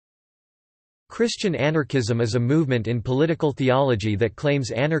Christian anarchism is a movement in political theology that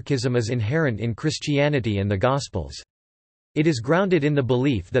claims anarchism is inherent in Christianity and the Gospels. It is grounded in the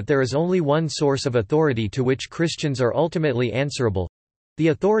belief that there is only one source of authority to which Christians are ultimately answerable—the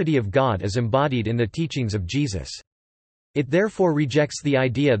authority of God as embodied in the teachings of Jesus. It therefore rejects the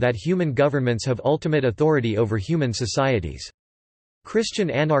idea that human governments have ultimate authority over human societies. Christian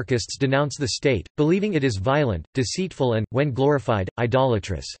anarchists denounce the state, believing it is violent, deceitful and, when glorified,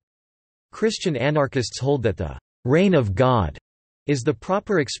 idolatrous. Christian anarchists hold that the reign of God is the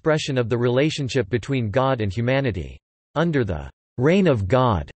proper expression of the relationship between God and humanity. Under the reign of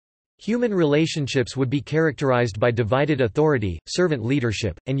God, human relationships would be characterized by divided authority, servant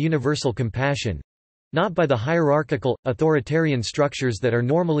leadership, and universal compassion—not by the hierarchical, authoritarian structures that are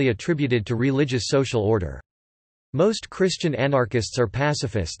normally attributed to religious social order. Most Christian anarchists are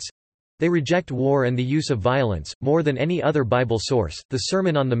pacifists. They reject war and the use of violence. More than any other Bible source, the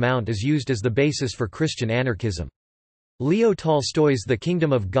Sermon on the Mount is used as the basis for Christian anarchism. Leo Tolstoy's The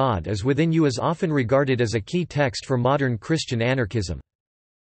Kingdom of God is Within You is often regarded as a key text for modern Christian anarchism.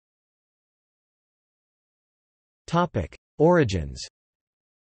 Origins.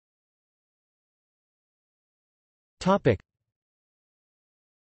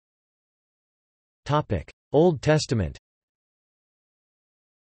 Old Testament.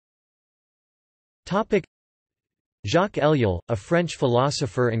 Jacques Ellul, a French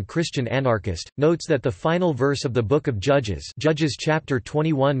philosopher and Christian anarchist, notes that the final verse of the Book of Judges, Judges chapter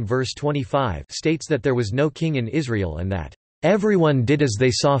 21 verse 25, states that there was no king in Israel and that everyone did as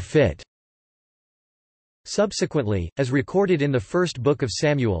they saw fit. Subsequently, as recorded in the first book of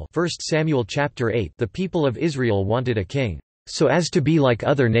Samuel, 1 Samuel chapter 8, the people of Israel wanted a king, so as to be like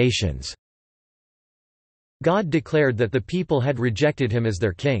other nations. God declared that the people had rejected him as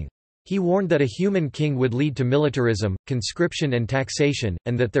their king. He warned that a human king would lead to militarism, conscription and taxation,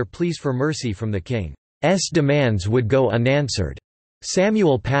 and that their pleas for mercy from the king's demands would go unanswered.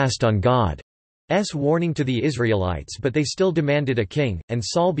 Samuel passed on God's warning to the Israelites, but they still demanded a king, and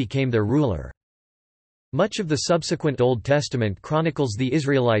Saul became their ruler. Much of the subsequent Old Testament chronicles the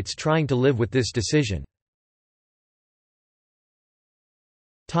Israelites trying to live with this decision.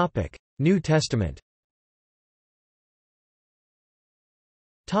 New Testament.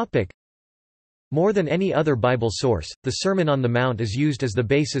 More than any other Bible source, the Sermon on the Mount is used as the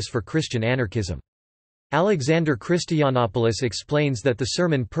basis for Christian anarchism. Alexander Christianopoulos explains that the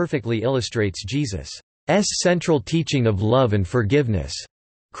sermon perfectly illustrates Jesus' central teaching of love and forgiveness.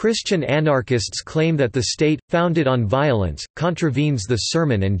 Christian anarchists claim that the state, founded on violence, contravenes the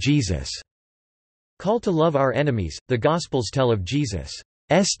sermon and Jesus' call to love our enemies. The Gospels tell of Jesus'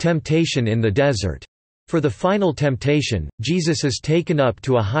 temptation in the desert. For the final temptation, Jesus is taken up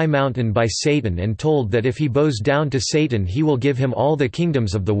to a high mountain by Satan and told that if he bows down to Satan he will give him all the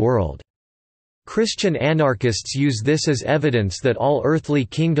kingdoms of the world. Christian anarchists use this as evidence that all earthly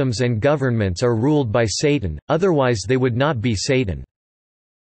kingdoms and governments are ruled by Satan, otherwise they would not be Satan's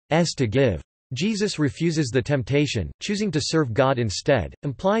to give. Jesus refuses the temptation, choosing to serve God instead,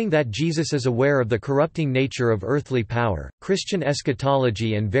 implying that Jesus is aware of the corrupting nature of earthly power. Christian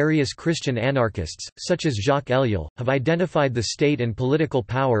eschatology and various Christian anarchists, such as Jacques Ellul, have identified the state and political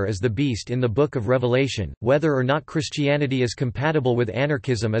power as the beast in the Book of Revelation. Whether or not Christianity is compatible with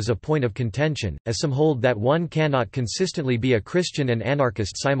anarchism is a point of contention, as some hold that one cannot consistently be a Christian and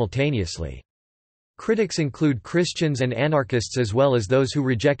anarchist simultaneously. Critics include Christians and anarchists as well as those who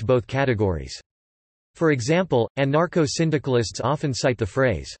reject both categories. For example, anarcho-syndicalists often cite the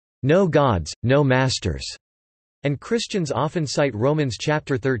phrase, "No gods, no masters," and Christians often cite Romans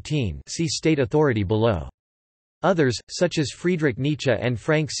chapter 13, see state authority below. Others, such as Friedrich Nietzsche and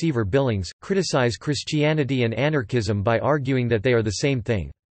Frank Seaver Billings, criticize Christianity and anarchism by arguing that they are the same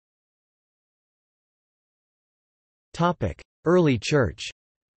thing. Early Church.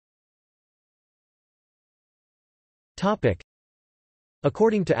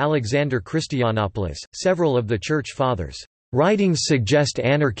 According to Alexander Christianopoulos, several of the Church Fathers' writings suggest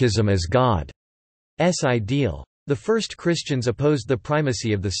anarchism as God's ideal. The first Christians opposed the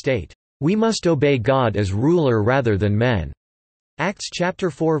primacy of the state. We must obey God as ruler rather than men. Acts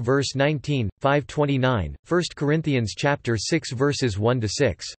chapter 4 verse 19, 529, 1 Corinthians chapter 6 verses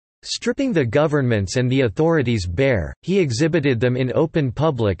 1-6. Stripping the governments and the authorities bare, he exhibited them in open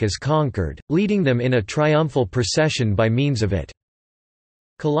public as conquered, leading them in a triumphal procession by means of it.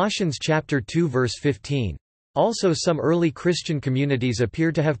 Colossians chapter 2 verse 15. Also some early Christian communities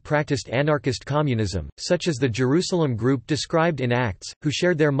appear to have practiced anarchist communism, such as the Jerusalem group described in Acts, who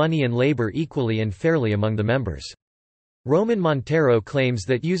shared their money and labor equally and fairly among the members. Roman Montero claims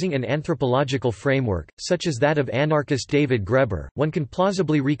that using an anthropological framework, such as that of anarchist David Graeber, one can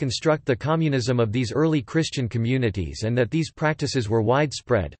plausibly reconstruct the communism of these early Christian communities and that these practices were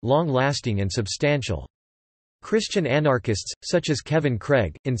widespread, long-lasting and substantial. Christian anarchists, such as Kevin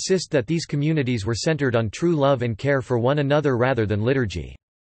Craig, insist that these communities were centered on true love and care for one another rather than liturgy.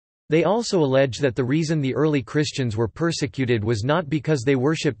 They also allege that the reason the early Christians were persecuted was not because they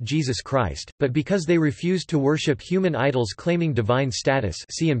worshipped Jesus Christ, but because they refused to worship human idols claiming divine status,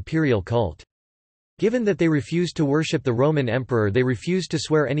 see imperial cult. Given that they refused to worship the Roman emperor, they refused to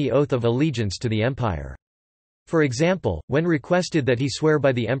swear any oath of allegiance to the empire. For example, when requested that he swear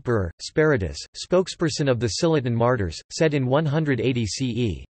by the emperor, Spiritus, spokesperson of the Silitan martyrs, said in 180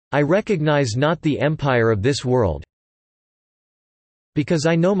 CE, "I recognize not the empire of this world, because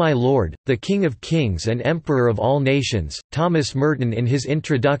I know my Lord, the King of Kings and Emperor of all nations." Thomas Merton, in his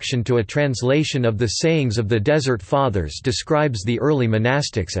introduction to a translation of the sayings of the Desert Fathers, describes the early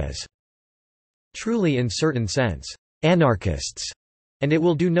monastics as truly, in certain sense, anarchists, and it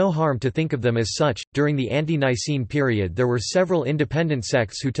will do no harm to think of them as such. During the ante-Nicene period, there were several independent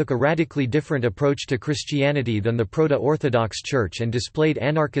sects who took a radically different approach to Christianity than the Proto-Orthodox Church and displayed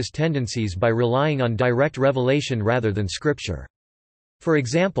anarchist tendencies by relying on direct revelation rather than scripture. For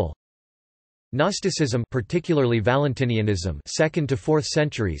example, Gnosticism, particularly Valentinianism, 2nd to 4th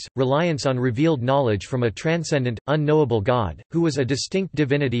centuries, reliance on revealed knowledge from a transcendent, unknowable God, who was a distinct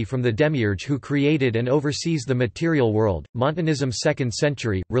divinity from the demiurge who created and oversees the material world. Montanism, 2nd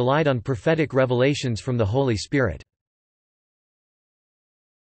century, relied on prophetic revelations from the Holy Spirit.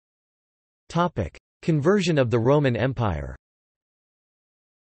 Topic: Conversion of the Roman Empire.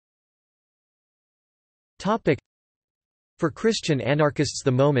 Topic: For Christian anarchists,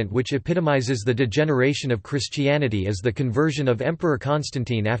 the moment which epitomizes the degeneration of Christianity is the conversion of Emperor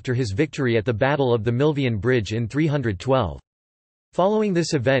Constantine after his victory at the Battle of the Milvian Bridge in 312. Following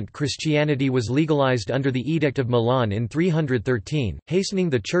this event, Christianity was legalized under the Edict of Milan in 313,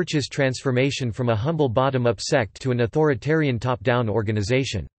 hastening the Church's transformation from a humble bottom-up sect to an authoritarian top-down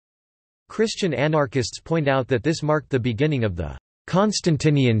organization. Christian anarchists point out that this marked the beginning of the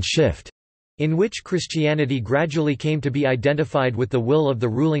Constantinian shift, in which Christianity gradually came to be identified with the will of the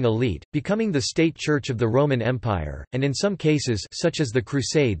ruling elite, becoming the state church of the Roman Empire, and in some cases such as the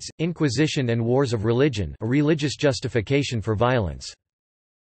Crusades, Inquisition and wars of religion, a religious justification for violence.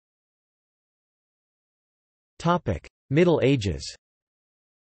 Middle Ages.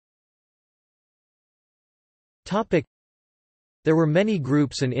 There were many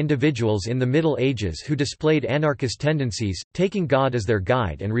groups and individuals in the Middle Ages who displayed anarchist tendencies, taking God as their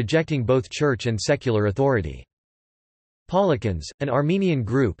guide and rejecting both church and secular authority. Paulicians, an Armenian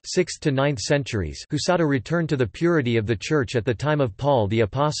group 6th to 9th centuries who sought a return to the purity of the Church at the time of Paul the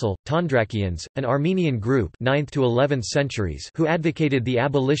Apostle. Tondrakians, an Armenian group 9th to 11th centuries who advocated the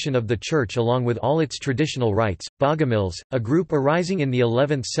abolition of the Church along with all its traditional rites. Bogomils, a group arising in the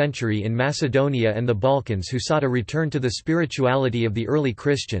 11th century in Macedonia and the Balkans who sought a return to the spirituality of the early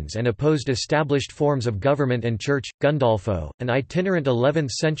Christians and opposed established forms of government and church. Gundolfo, an itinerant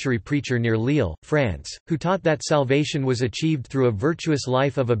 11th century preacher near Lille, France, who taught that salvation was achieved through a virtuous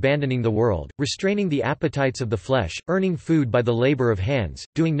life of abandoning the world, restraining the appetites of the flesh, earning food by the labor of hands,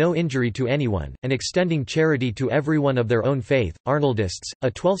 doing no injury to anyone, and extending charity to everyone of their own faith. Arnoldists,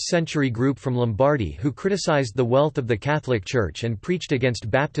 a 12th-century group from Lombardy who criticized the wealth of the Catholic Church and preached against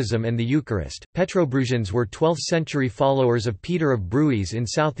baptism and the Eucharist. Petrobrusians were 12th-century followers of Peter of Bruys in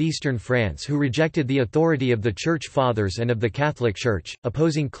southeastern France who rejected the authority of the Church Fathers and of the Catholic Church,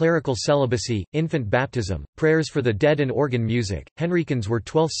 opposing clerical celibacy, infant baptism, prayers for the dead and organ music. Henricans were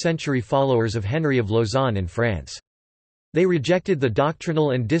 12th-century followers of Henry of Lausanne in France. They rejected the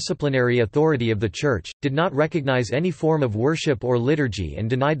doctrinal and disciplinary authority of the Church, did not recognize any form of worship or liturgy and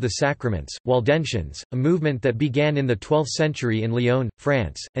denied the sacraments. Waldensians, a movement that began in the 12th century in Lyon,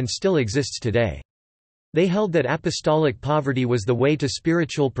 France, and still exists today. They held that apostolic poverty was the way to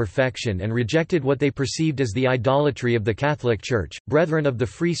spiritual perfection and rejected what they perceived as the idolatry of the Catholic Church. Brethren of the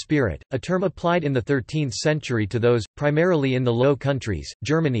Free Spirit, a term applied in the 13th century to those, primarily in the Low Countries,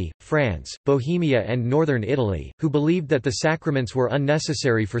 Germany, France, Bohemia and northern Italy, who believed that the sacraments were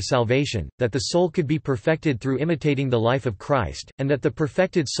unnecessary for salvation, that the soul could be perfected through imitating the life of Christ, and that the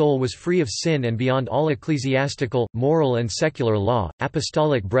perfected soul was free of sin and beyond all ecclesiastical, moral and secular law.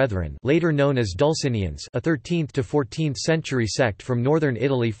 Apostolic Brethren, later known as Dulcinians, a 13th to 14th century sect from northern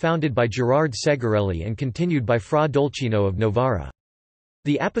Italy founded by Gerard Segarelli and continued by Fra Dolcino of Novara.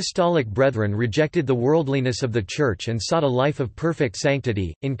 The Apostolic Brethren rejected the worldliness of the Church and sought a life of perfect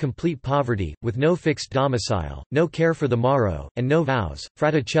sanctity, in complete poverty, with no fixed domicile, no care for the morrow, and no vows.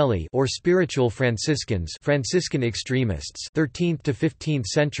 Fraticelli or spiritual Franciscans, Franciscan extremists, 13th to 15th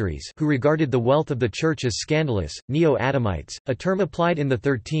centuries, who regarded the wealth of the Church as scandalous. Neo-Adamites, a term applied in the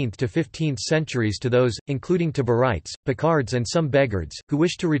 13th to 15th centuries to those, including Taborites, Picards, and some Beggards, who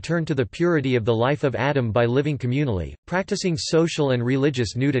wished to return to the purity of the life of Adam by living communally, practicing social and religious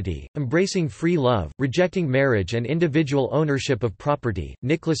nudity, embracing free love, rejecting marriage and individual ownership of property.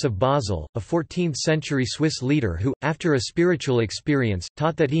 Nicholas of Basel, a 14th-century Swiss leader who, after a spiritual experience,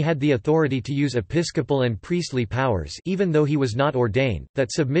 taught that he had the authority to use episcopal and priestly powers even though he was not ordained,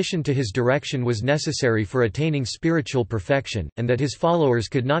 that submission to his direction was necessary for attaining spiritual perfection, and that his followers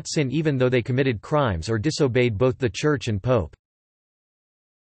could not sin even though they committed crimes or disobeyed both the Church and Pope.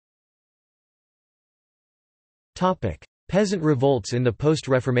 Peasant revolts in the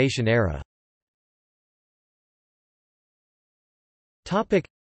post-Reformation era.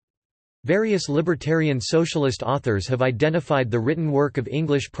 Various libertarian socialist authors have identified the written work of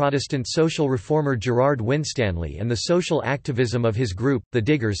English Protestant social reformer Gerard Winstanley and the social activism of his group, the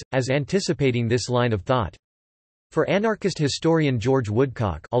Diggers, as anticipating this line of thought. For anarchist historian George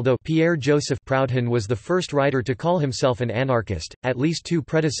Woodcock, although Pierre-Joseph Proudhon was the first writer to call himself an anarchist, at least two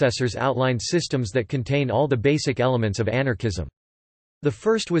predecessors outlined systems that contain all the basic elements of anarchism. The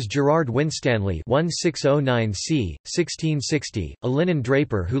first was Gerard Winstanley 1609 c. 1660, a linen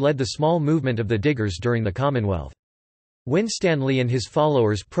draper who led the small movement of the Diggers during the Commonwealth. Winstanley and his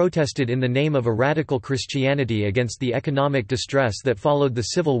followers protested in the name of a radical Christianity against the economic distress that followed the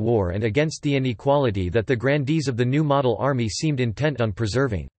Civil War and against the inequality that the grandees of the New Model Army seemed intent on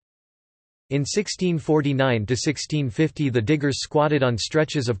preserving. In 1649–1650 the Diggers squatted on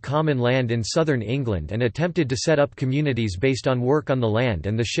stretches of common land in southern England and attempted to set up communities based on work on the land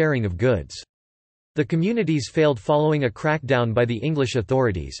and the sharing of goods. The communities failed following a crackdown by the English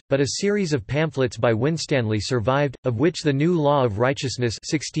authorities, but a series of pamphlets by Winstanley survived, of which the New Law of Righteousness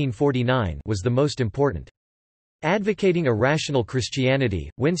 1649 was the most important. Advocating a rational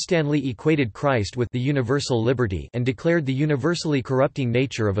Christianity, Winstanley equated Christ with the universal liberty and declared the universally corrupting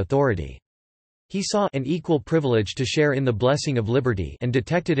nature of authority. He saw an equal privilege to share in the blessing of liberty and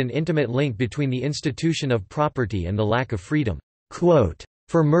detected an intimate link between the institution of property and the lack of freedom. Quote,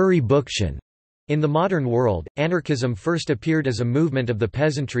 for Murray Bookchin, in the modern world, anarchism first appeared as a movement of the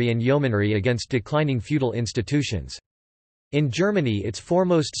peasantry and yeomanry against declining feudal institutions. In Germany its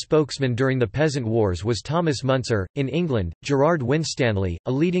foremost spokesman during the Peasant Wars was Thomas Müntzer, in England, Gerard Winstanley,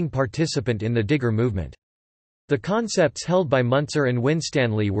 a leading participant in the Digger movement. The concepts held by Müntzer and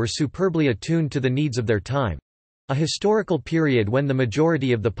Winstanley were superbly attuned to the needs of their time—a historical period when the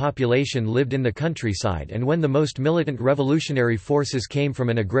majority of the population lived in the countryside and when the most militant revolutionary forces came from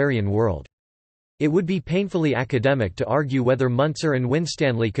an agrarian world. It would be painfully academic to argue whether Müntzer and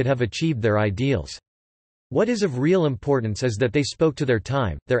Winstanley could have achieved their ideals. What is of real importance is that they spoke to their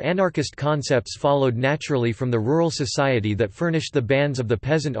time. Their anarchist concepts followed naturally from the rural society that furnished the bands of the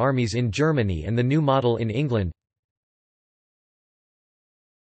peasant armies in Germany and the New Model in England.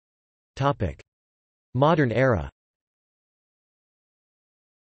 Topic: Modern era.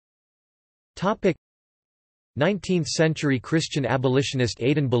 Topic: 19th-century Christian abolitionist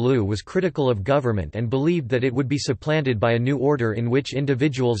Adin Ballou was critical of government and believed that it would be supplanted by a new order in which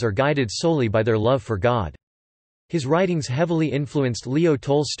individuals are guided solely by their love for God. His writings heavily influenced Leo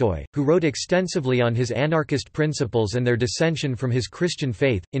Tolstoy, who wrote extensively on his anarchist principles and their dissension from his Christian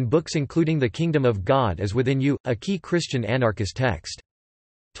faith, in books including The Kingdom of God is Within You, a key Christian anarchist text.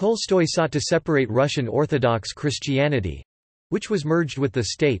 Tolstoy sought to separate Russian Orthodox Christianity—which was merged with the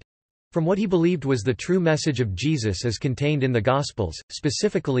state— from what he believed was the true message of Jesus as contained in the Gospels,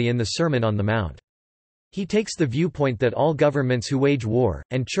 specifically in the Sermon on the Mount. He takes the viewpoint that all governments who wage war,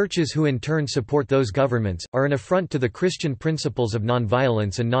 and churches who in turn support those governments, are an affront to the Christian principles of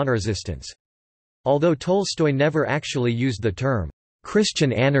nonviolence and nonresistance. Although Tolstoy never actually used the term,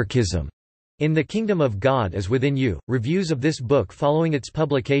 Christian anarchism, in The Kingdom of God is Within You, reviews of this book following its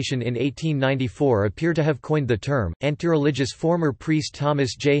publication in 1894 appear to have coined the term. Antireligious former priest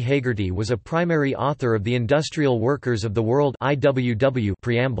Thomas J. Hagerty was a primary author of the Industrial Workers of the World (IWW)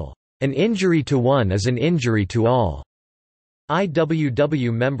 preamble. An injury to one is an injury to all.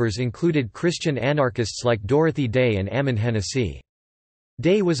 IWW members included Christian anarchists like Dorothy Day and Ammon Hennessy.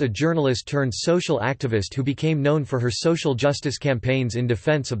 Day was a journalist turned social activist who became known for her social justice campaigns in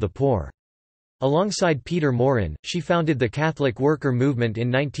defense of the poor. Alongside Peter Morin, she founded the Catholic worker movement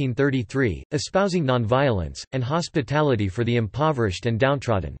in 1933, espousing nonviolence, and hospitality for the impoverished and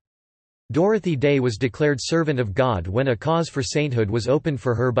downtrodden. Dorothy Day was declared servant of God when a cause for sainthood was opened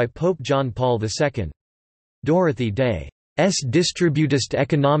for her by Pope John Paul II. Dorothy Day's distributist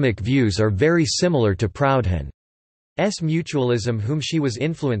economic views are very similar to Proudhon's mutualism, whom she was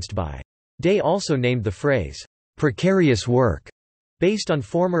influenced by. Day also named the phrase, "precarious work," based on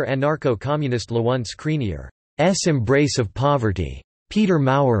former anarcho-communist Leon Scrignier's embrace of poverty. Peter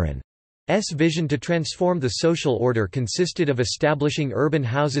Maurin's vision to transform the social order consisted of establishing urban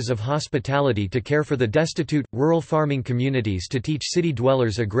houses of hospitality to care for the destitute, rural farming communities to teach city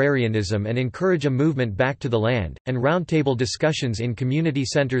dwellers agrarianism and encourage a movement back to the land, and roundtable discussions in community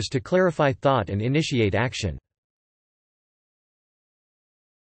centers to clarify thought and initiate action.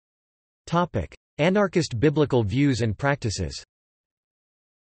 Anarchist biblical views and practices.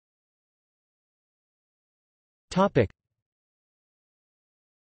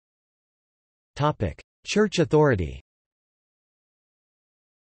 Church authority.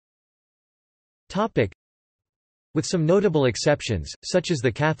 With some notable exceptions, such as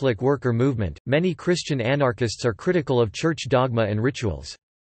the Catholic worker movement, many Christian anarchists are critical of church dogma and rituals.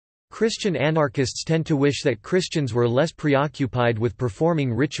 Christian anarchists tend to wish that Christians were less preoccupied with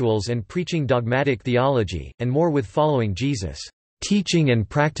performing rituals and preaching dogmatic theology, and more with following Jesus' teaching and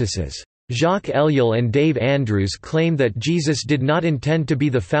practices. Jacques Ellul and Dave Andrews claim that Jesus did not intend to be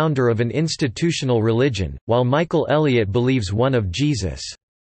the founder of an institutional religion, while Michael Elliott believes one of Jesus'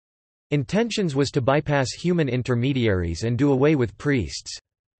 intentions was to bypass human intermediaries and do away with priests.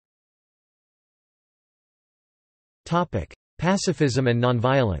 Pacifism and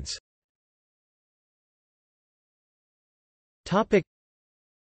nonviolence.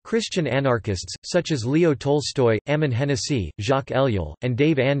 Christian anarchists, such as Leo Tolstoy, Ammon Hennacy, Jacques Ellul, and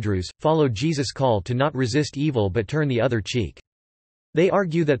Dave Andrews, follow Jesus' call to not resist evil but turn the other cheek. They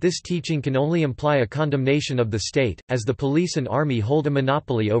argue that this teaching can only imply a condemnation of the state, as the police and army hold a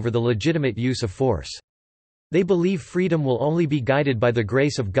monopoly over the legitimate use of force. They believe freedom will only be guided by the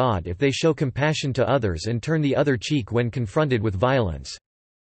grace of God if they show compassion to others and turn the other cheek when confronted with violence.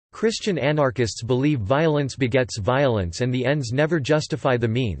 Christian anarchists believe violence begets violence and the ends never justify the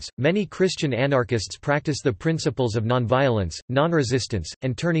means. Many Christian anarchists practice the principles of nonviolence, nonresistance,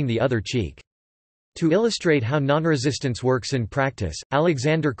 and turning the other cheek. To illustrate how nonresistance works in practice,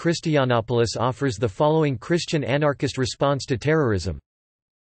 Alexander Christianopoulos offers the following Christian anarchist response to terrorism.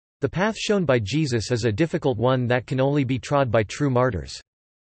 The path shown by Jesus is a difficult one that can only be trod by true martyrs.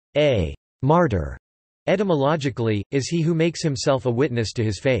 A martyr, etymologically, is he who makes himself a witness to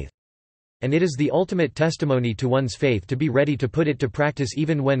his faith. And it is the ultimate testimony to one's faith to be ready to put it to practice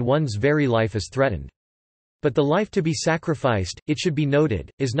even when one's very life is threatened. But the life to be sacrificed, it should be noted,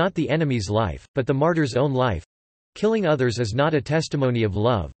 is not the enemy's life, but the martyr's own life. Killing others is not a testimony of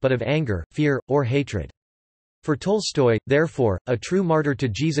love, but of anger, fear, or hatred. For Tolstoy, therefore, a true martyr to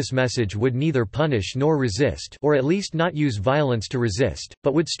Jesus' message would neither punish nor resist, or at least not use violence to resist,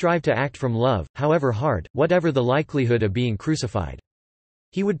 but would strive to act from love, however hard, whatever the likelihood of being crucified.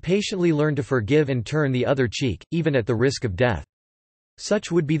 He would patiently learn to forgive and turn the other cheek, even at the risk of death.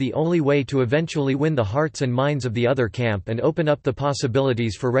 Such would be the only way to eventually win the hearts and minds of the other camp and open up the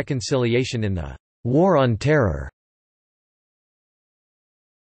possibilities for reconciliation in the war on terror.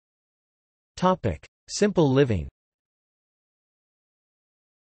 Simple living.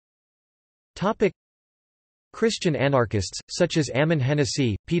 Christian anarchists, such as Ammon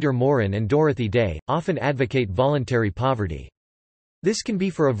Hennacy, Peter Maurin and Dorothy Day, often advocate voluntary poverty. This can be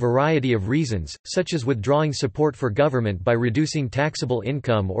for a variety of reasons, such as withdrawing support for government by reducing taxable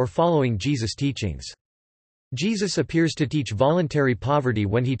income or following Jesus' teachings. Jesus appears to teach voluntary poverty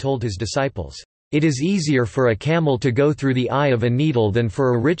when he told his disciples, "It is easier for a camel to go through the eye of a needle than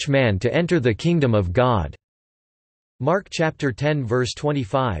for a rich man to enter the kingdom of God." Mark chapter 10 verse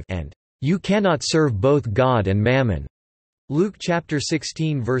 25 and "You cannot serve both God and mammon." Luke chapter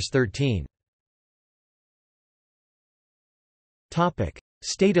 16 verse 13.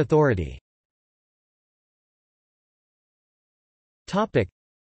 State authority.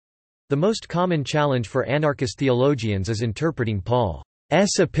 The most common challenge for anarchist theologians is interpreting Paul's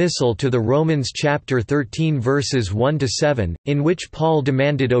epistle to the Romans chapter 13 verses 1–7, in which Paul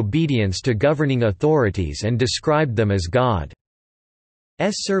demanded obedience to governing authorities and described them as God's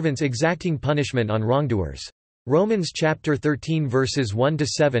servants exacting punishment on wrongdoers. Romans chapter 13 verses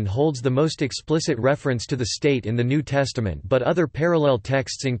 1–7 holds the most explicit reference to the state in the New Testament, but other parallel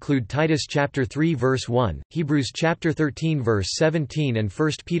texts include Titus chapter 3 verse 1, Hebrews chapter 13 verse 17 and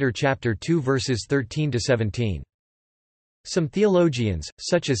 1 Peter chapter 2 verses 13–17. Some theologians,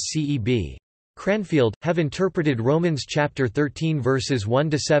 such as C.E.B. Cranfield, have interpreted Romans chapter 13 verses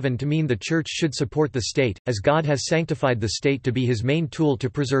 1–7 to mean the Church should support the state, as God has sanctified the state to be his main tool to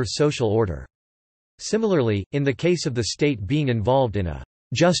preserve social order. Similarly, in the case of the state being involved in a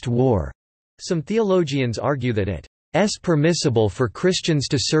just war, some theologians argue that it is permissible for Christians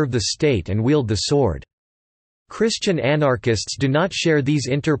to serve the state and wield the sword. Christian anarchists do not share these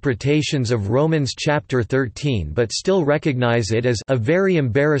interpretations of Romans chapter 13 but still recognize it as a very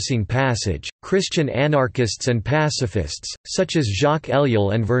embarrassing passage. Christian anarchists and pacifists, such as Jacques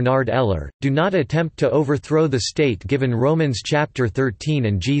Ellul and Bernard Eller, do not attempt to overthrow the state given Romans chapter 13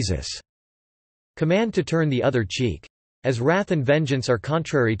 and Jesus' command to turn the other cheek. As wrath and vengeance are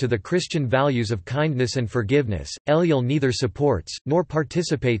contrary to the Christian values of kindness and forgiveness, Ellul neither supports, nor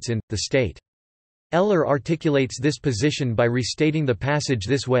participates in, the state. Eller articulates this position by restating the passage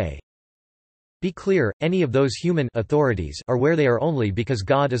this way: "Be clear, any of those human authorities are where they are only because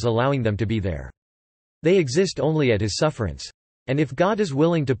God is allowing them to be there. They exist only at his sufferance. And if God is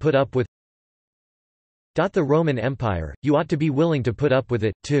willing to put up with the Roman Empire, you ought to be willing to put up with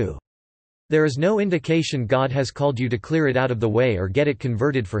it, too. There is no indication God has called you to clear it out of the way or get it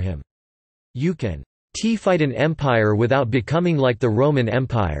converted for him. You can fight an empire without becoming like the Roman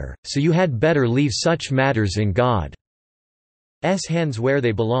Empire, so you had better leave such matters in God's hands where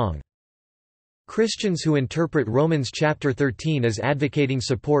they belong." Christians who interpret Romans chapter 13 as advocating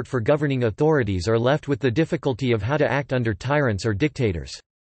support for governing authorities are left with the difficulty of how to act under tyrants or dictators.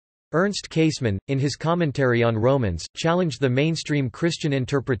 Ernst Käsemann, in his commentary on Romans, challenged the mainstream Christian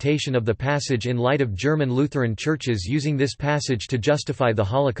interpretation of the passage in light of German Lutheran churches using this passage to justify the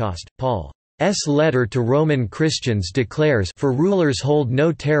Holocaust. Paul's letter to Roman Christians declares, "For rulers hold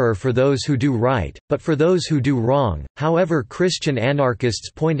no terror for those who do right, but for those who do wrong." However, Christian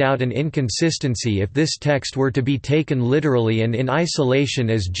anarchists point out an inconsistency if this text were to be taken literally and in isolation,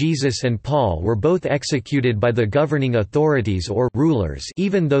 as Jesus and Paul were both executed by the governing authorities or rulers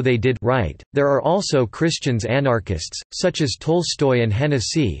even though they did right. There are also Christians anarchists, such as Tolstoy and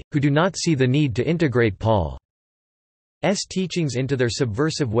Hennessy, who do not see the need to integrate Paul's teachings into their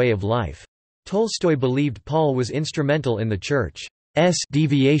subversive way of life. Tolstoy believed Paul was instrumental in the Church's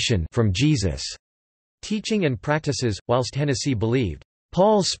deviation from Jesus' teaching and practices, whilst Hennessy believed,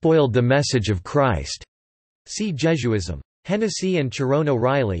 "Paul spoiled the message of Christ." See Jesuism. Hennessy and Chiron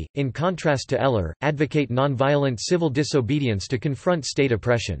O'Reilly, in contrast to Eller, advocate nonviolent civil disobedience to confront state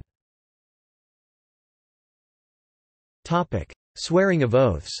oppression. Swearing of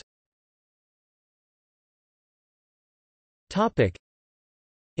oaths.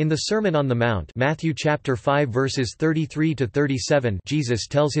 In the Sermon on the Mount, Matthew chapter 5 verses 33 to 37, Jesus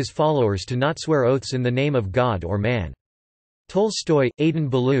tells his followers to not swear oaths in the name of God or man. Tolstoy, Aidan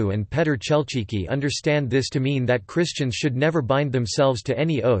Ballou and Petr Chelchiki understand this to mean that Christians should never bind themselves to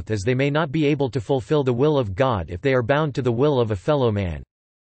any oath, as they may not be able to fulfill the will of God if they are bound to the will of a fellow man.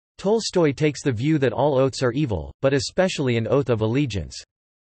 Tolstoy takes the view that all oaths are evil, but especially an oath of allegiance.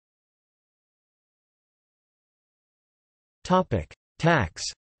 Tax.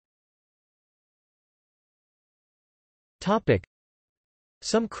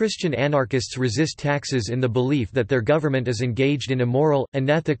 Some Christian anarchists resist taxes in the belief that their government is engaged in immoral,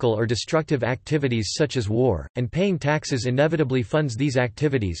 unethical or destructive activities such as war, and paying taxes inevitably funds these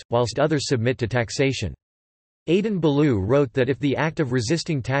activities, whilst others submit to taxation. Aidan Ballou wrote that if the act of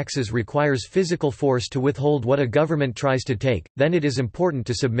resisting taxes requires physical force to withhold what a government tries to take, then it is important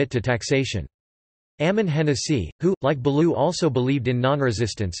to submit to taxation. Ammon Hennessy, who, like Ballou, also believed in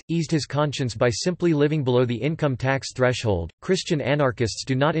non-resistance, eased his conscience by simply living below the income tax threshold. Christian anarchists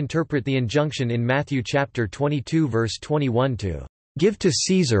do not interpret the injunction in Matthew chapter 22 verse 21 to give to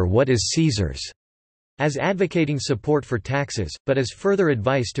Caesar what is Caesar's as advocating support for taxes, but as further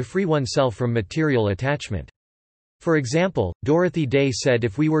advice to free oneself from material attachment. For example, Dorothy Day said,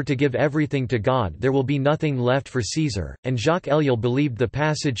 "If we were to give everything to God, there will be nothing left for Caesar," and Jacques Ellul believed the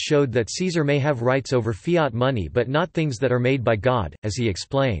passage showed that Caesar may have rights over fiat money but not things that are made by God, as he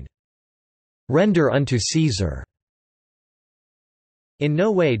explained, "Render unto Caesar." In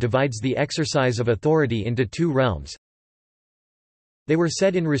no way divides the exercise of authority into two realms. They were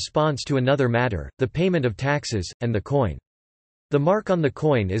said in response to another matter, the payment of taxes, and the coin. The mark on the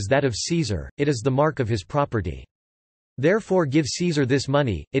coin is that of Caesar, it is the mark of his property. Therefore give Caesar this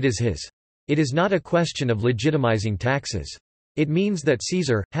money, it is his. It is not a question of legitimizing taxes. It means that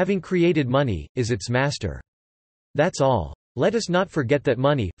Caesar, having created money, is its master. That's all. Let us not forget that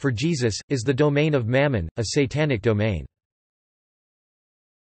money, for Jesus, is the domain of Mammon, a satanic domain.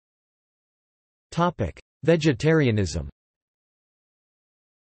 Vegetarianism.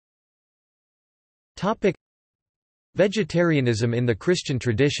 Vegetarianism in the Christian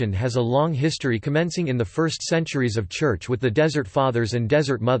tradition has a long history commencing in the first centuries of Church with the Desert Fathers and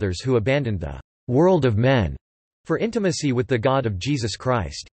Desert Mothers who abandoned the world of men for intimacy with the God of Jesus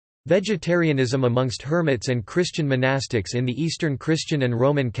Christ. Vegetarianism amongst hermits and Christian monastics in the Eastern Christian and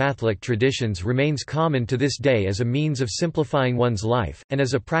Roman Catholic traditions remains common to this day as a means of simplifying one's life, and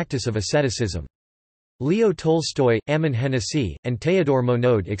as a practice of asceticism. Leo Tolstoy, Ammon Hennacy, and Théodore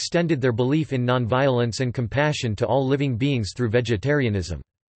Monod extended their belief in nonviolence and compassion to all living beings through vegetarianism.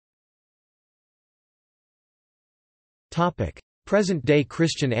 Present-day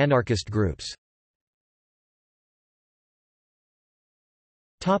Christian anarchist groups.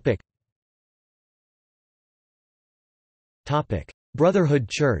 Brotherhood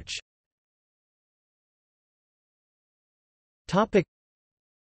Church.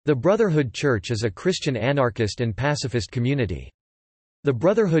 The Brotherhood Church is a Christian anarchist and pacifist community. The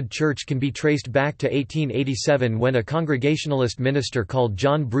Brotherhood Church can be traced back to 1887 when a Congregationalist minister called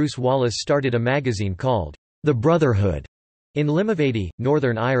John Bruce Wallace started a magazine called The Brotherhood in Limavady,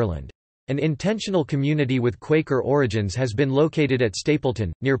 Northern Ireland. An intentional community with Quaker origins has been located at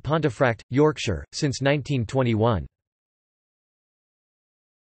Stapleton, near Pontefract, Yorkshire, since 1921.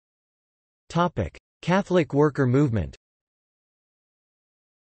 Catholic worker movement.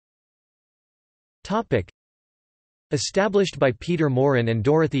 Established by Peter Morin and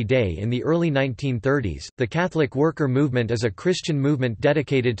Dorothy Day in the early 1930s, the Catholic worker movement is a Christian movement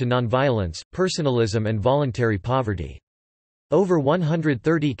dedicated to nonviolence, personalism and voluntary poverty. Over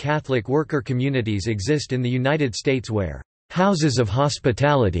 130 Catholic worker communities exist in the United States where houses of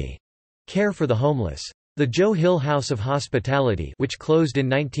hospitality care for the homeless. The Joe Hill House of Hospitality, which closed in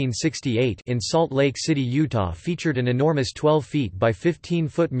 1968 in Salt Lake City, Utah, featured an enormous 12 feet by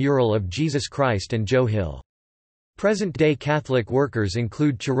 15-foot mural of Jesus Christ and Joe Hill. Present-day Catholic workers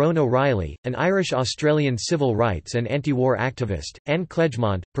include Tyrone O'Reilly, an Irish-Australian civil rights and anti-war activist. Anne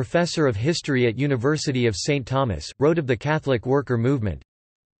Clegmont, professor of history at University of St. Thomas, wrote of the Catholic worker movement.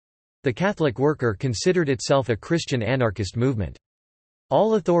 The Catholic worker considered itself a Christian anarchist movement.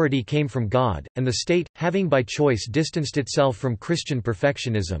 All authority came from God, and the state, having by choice distanced itself from Christian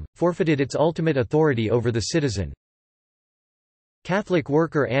perfectionism, forfeited its ultimate authority over the citizen. Catholic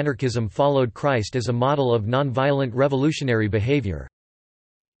worker anarchism followed Christ as a model of nonviolent revolutionary behavior.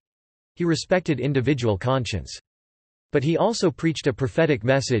 He respected individual conscience. But he also preached a prophetic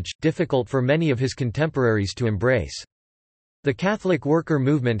message, difficult for many of his contemporaries to embrace. The Catholic worker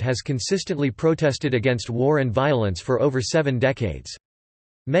movement has consistently protested against war and violence for over 7 decades.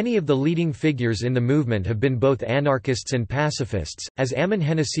 Many of the leading figures in the movement have been both anarchists and pacifists. As Ammon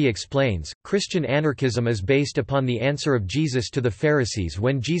Hennacy explains, Christian anarchism is based upon the answer of Jesus to the Pharisees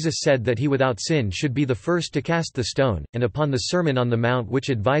when Jesus said that he without sin should be the first to cast the stone, and upon the Sermon on the Mount which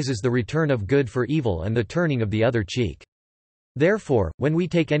advises the return of good for evil and the turning of the other cheek. Therefore, when we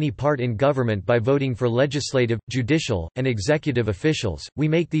take any part in government by voting for legislative, judicial, and executive officials, we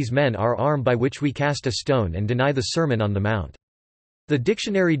make these men our arm by which we cast a stone and deny the Sermon on the Mount. The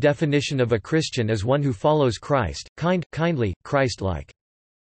dictionary definition of a Christian is one who follows Christ, kindly, Christ-like.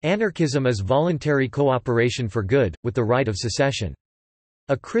 Anarchism is voluntary cooperation for good, with the right of secession.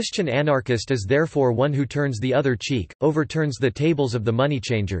 A Christian anarchist is therefore one who turns the other cheek, overturns the tables of the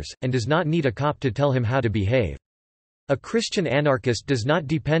moneychangers, and does not need a cop to tell him how to behave. A Christian anarchist does not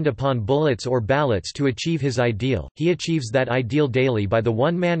depend upon bullets or ballots to achieve his ideal, he achieves that ideal daily by the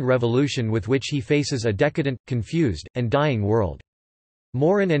one-man revolution with which he faces a decadent, confused, and dying world.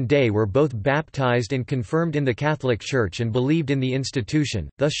 Morin and Day were both baptized and confirmed in the Catholic Church and believed in the institution,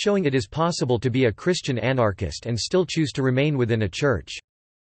 thus showing it is possible to be a Christian anarchist and still choose to remain within a church.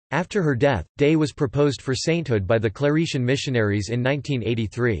 After her death, Day was proposed for sainthood by the Claretian missionaries in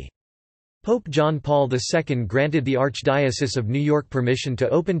 1983. Pope John Paul II granted the Archdiocese of New York permission to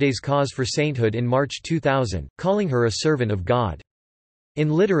open Day's cause for sainthood in March 2000, calling her a servant of God. In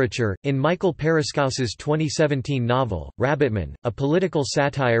literature, in Michael Paraskaus's 2017 novel, Rabbitman, a political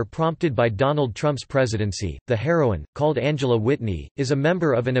satire prompted by Donald Trump's presidency, the heroine, called Angela Whitney, is a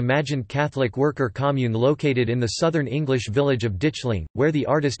member of an imagined Catholic worker commune located in the southern English village of Ditchling, where the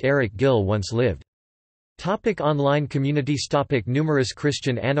artist Eric Gill once lived. Online communities. Numerous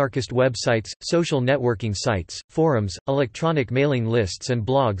Christian anarchist websites, social networking sites, forums, electronic mailing lists and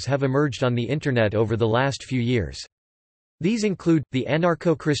blogs have emerged on the Internet over the last few years. These include, the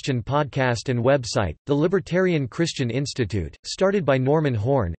Anarcho-Christian podcast and website, the Libertarian Christian Institute, started by Norman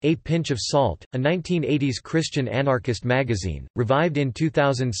Horn, A Pinch of Salt, a 1980s Christian anarchist magazine, revived in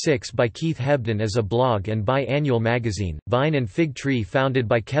 2006 by Keith Hebden as a blog and bi-annual magazine, Vine and Fig Tree founded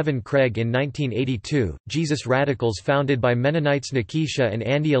by Kevin Craig in 1982, Jesus Radicals founded by Mennonites Nikisha and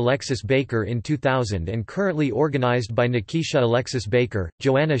Andy Alexis Baker in 2000 and currently organized by Nikisha Alexis Baker,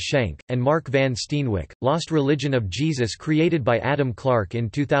 Joanna Schenck, and Mark Van Steenwyk, Lost Religion of Jesus created by Adam Clark in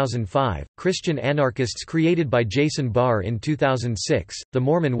 2005, Christian Anarchists created by Jason Barr in 2006, The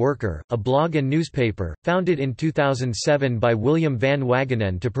Mormon Worker, a blog and newspaper, founded in 2007 by William Van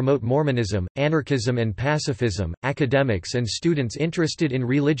Wagenen to promote Mormonism, anarchism and pacifism, academics and students interested in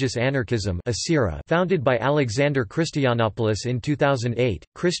religious anarchism, Asira, founded by Alexander Christianopoulos in 2008,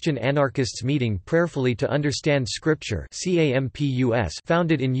 Christian Anarchists Meeting Prayerfully to Understand Scripture, CAMPUS,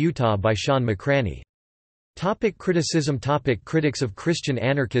 founded in Utah by Sean McCraney. Topic: criticism. Topic: critics of Christian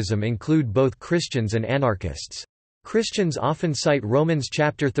anarchism include both Christians and anarchists. Christians often cite Romans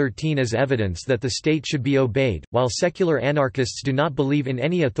chapter 13 as evidence that the state should be obeyed, while secular anarchists do not believe in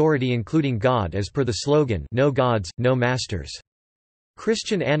any authority including God as per the slogan, "No gods, no masters."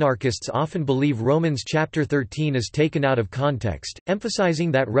 Christian anarchists often believe Romans chapter 13 is taken out of context,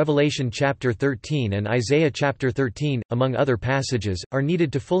 emphasizing that Revelation chapter 13 and Isaiah chapter 13, among other passages, are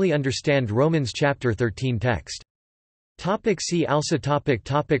needed to fully understand Romans chapter 13 text. See also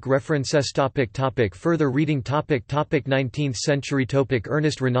References Further reading 19th century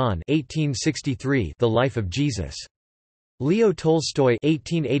Ernest Renan 1863 The Life of Jesus. Leo Tolstoy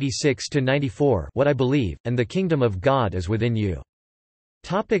 1886–94 What I Believe, and the Kingdom of God is Within You.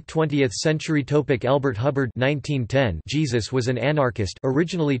 20th century Elbert Hubbard 1910 Jesus was an anarchist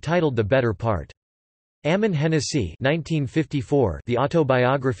originally titled The Better Part. Ammon Hennessy 1954 The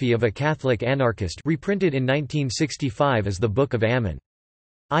Autobiography of a Catholic Anarchist reprinted in 1965 as The Book of Ammon.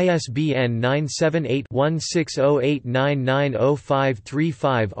 ISBN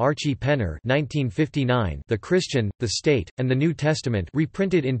 978-1608990535 Archie Penner 1959 The Christian, the State, and the New Testament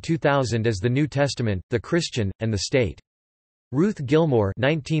reprinted in 2000 as The New Testament, the Christian, and the State. Ruth Gilmore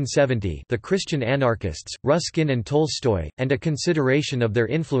 1970 The Christian Anarchists, Ruskin and Tolstoy, and a Consideration of Their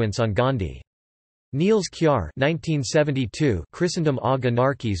Influence on Gandhi. Niels Kjær 1972 Christendom og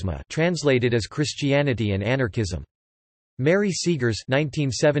anarkisme translated as Christianity and Anarchism. Mary Seegers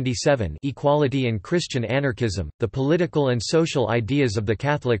 1977 Equality and Christian Anarchism, The Political and Social Ideas of the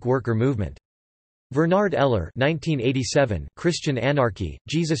Catholic Worker Movement. Bernard Eller 1987 Christian Anarchy,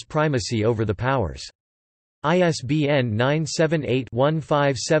 Jesus' Primacy over the Powers. ISBN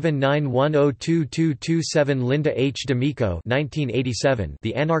 978-1579102227 Linda H. D'Amico 1987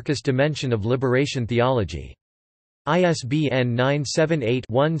 The Anarchist Dimension of Liberation Theology. ISBN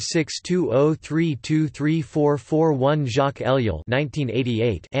 978-1620323441 Jacques Ellul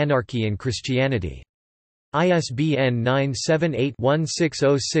 1988 Anarchy and Christianity. ISBN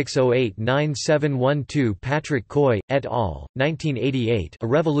 978-1606089712 Patrick Coy, et al., 1988 A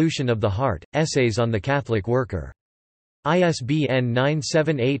Revolution of the Heart, Essays on the Catholic Worker. ISBN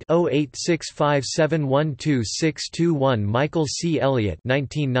 978-0865712621 Michael C. Elliott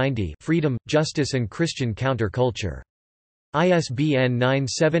 1990 Freedom, Justice and Christian Counterculture. ISBN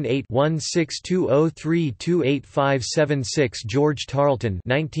 978-1620328576 George Tarleton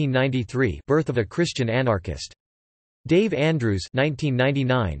 1993 Birth of a Christian Anarchist. Dave Andrews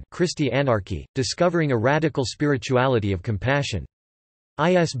 1999 Christi Anarchy, Discovering a Radical Spirituality of Compassion.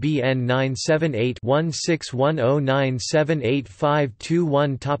 ISBN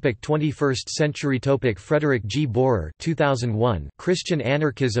 978-1610978521 21st century topic Frederick G. Borer 2001 Christian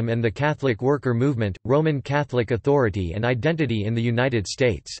Anarchism and the Catholic Worker Movement, Roman Catholic Authority and Identity in the United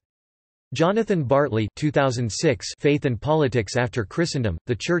States. Jonathan Bartley 2006 Faith and Politics After Christendom,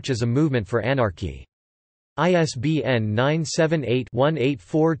 The Church as a Movement for Anarchy. ISBN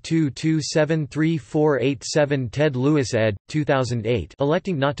 978-1842273487 Ted Lewis ed. 2008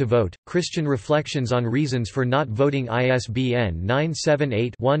 Electing Not to Vote, Christian Reflections on Reasons for Not Voting ISBN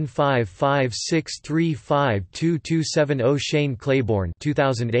 978-1556352270 Shane Claiborne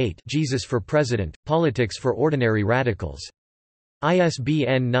 2008 Jesus for President, Politics for Ordinary Radicals.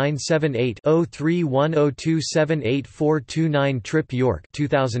 ISBN 978-0310278429 Tripp York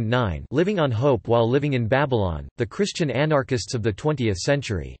 2009 Living on Hope While Living in Babylon, The Christian Anarchists of the 20th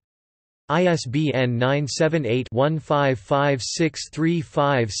Century. ISBN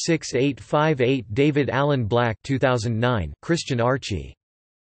 978-1556356858 David Allen Black 2009 Christian Archie.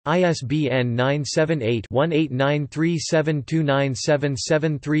 ISBN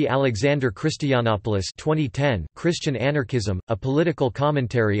 978-1893729773 Alexander Christianopoulos 2010 Christian Anarchism, A Political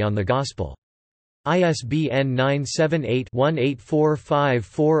Commentary on the Gospel. ISBN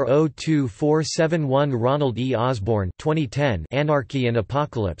 978-1845402471 Ronald E. Osborne 2010 Anarchy and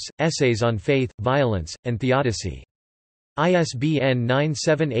Apocalypse, Essays on Faith, Violence, and Theodicy. ISBN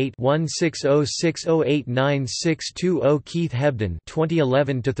 978-1606089620 Keith Hebden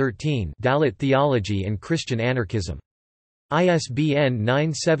 2011-13 Dalit Theology and Christian Anarchism. ISBN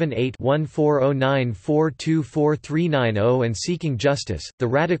 978-1409424390 and Seeking Justice, The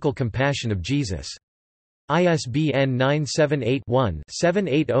Radical Compassion of Jesus. ISBN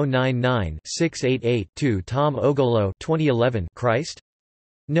 978-1-78099-688-2 Tom Ogolo 2011 Christ?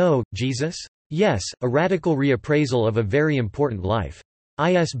 No, Jesus? Yes, A Radical Reappraisal of a Very Important Life.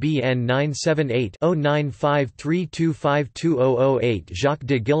 ISBN 978-0953252008 Jacques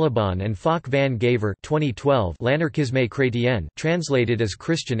de Guillaume and Falk van Gaver 2012 L'anarchisme chrétien, translated as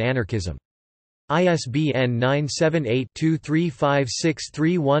Christian Anarchism. ISBN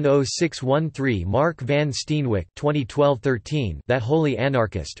 978-2356310613 Mark van Steenwyk 2012-13 That Holy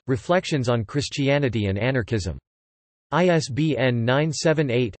Anarchist, Reflections on Christianity and Anarchism. ISBN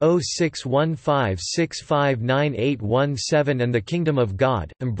 978-0615659817 and The Kingdom of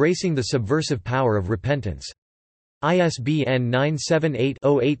God, Embracing the Subversive Power of Repentance. ISBN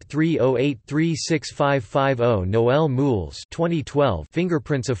 978-0830836550 Noel Moules 2012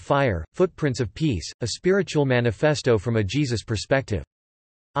 Fingerprints of Fire, Footprints of Peace, A Spiritual Manifesto from a Jesus Perspective.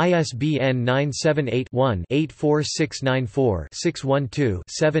 ISBN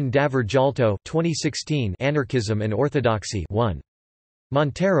 978-1-84694-612-7 Daver Jalto 2016 Anarchism and Orthodoxy 1.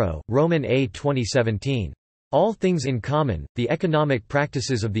 Montero, Roman A. 2017. All Things in Common, The Economic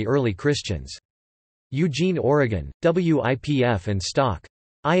Practices of the Early Christians. Eugene, Oregon, WIPF and Stock.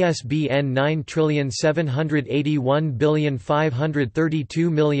 ISBN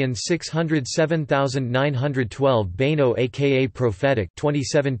 9781532607912 Baino aka Prophetic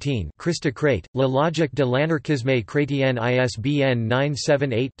 2017 Christocrate, La Logique de l'anarchisme chrétien ISBN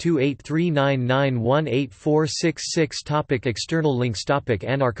 978-2839918466 Topic External links Topic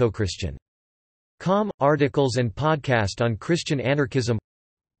Anarcho-Christian. Com. Articles and podcast on Christian anarchism.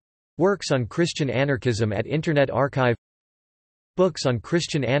 Works on Christian anarchism at Internet Archive. Books on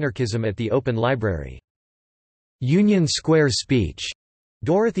Christian anarchism at the Open Library. Union Square Speech.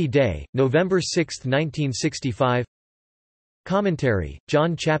 Dorothy Day, November 6, 1965. Commentary,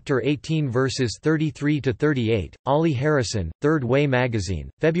 John chapter 18 verses 33-38, Ollie Harrison, Third Way Magazine,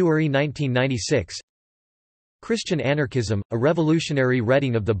 February 1996. Christian Anarchism, A Revolutionary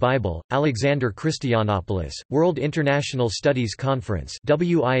Reading of the Bible, Alexander Christianopoulos, World International Studies Conference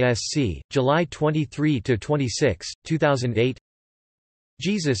WISC, July 23-26, 2008.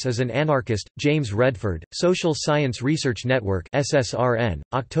 Jesus is an Anarchist, James Redford, Social Science Research Network SSRN,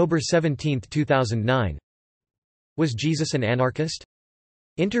 October 17, 2009. Was Jesus an anarchist?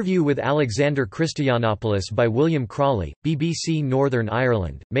 Interview with Alexander Christianopoulos by William Crawley, BBC Northern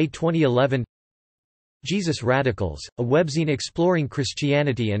Ireland, May 2011. Jesus Radicals, a webzine exploring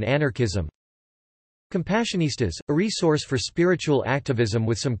Christianity and anarchism. Compassionistas, a resource for spiritual activism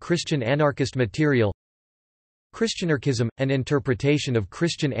with some Christian anarchist material. Christianarchism, an interpretation of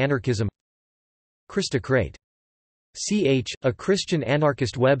Christian anarchism. Christocrate. A Christian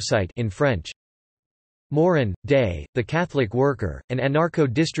anarchist website in French. Morin, Day, The Catholic Worker, and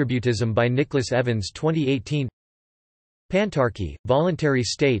Anarcho-Distributism by Nicholas Evans 2018. Pantarchy, Voluntary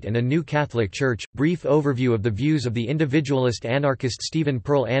State and a New Catholic Church, brief overview of the views of the individualist anarchist Stephen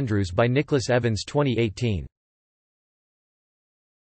Pearl Andrews by Nicholas Evans 2018.